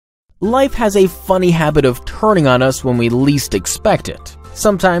Life has a funny habit of turning on us when we least expect it.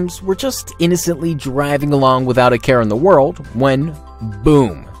 Sometimes we're just innocently driving along without a care in the world when,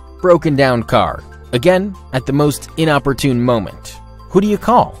 boom, broken down car. Again, at the most inopportune moment. Who do you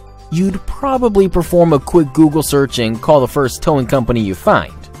call? You'd probably perform a quick Google search and call the first towing company you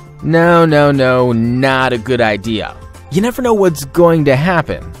find. No, not a good idea. You never know what's going to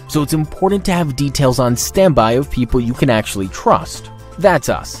happen, so it's important to have details on standby of people you can actually trust. That's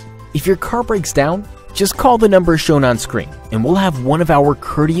us. If your car breaks down, just call the number shown on screen, and we'll have one of our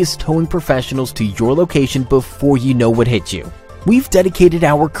courteous towing professionals to your location before you know what hit you. We've dedicated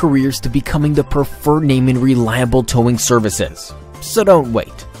our careers to becoming the preferred name in reliable towing services. So don't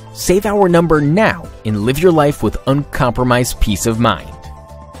wait. Save our number now and live your life with uncompromised peace of mind.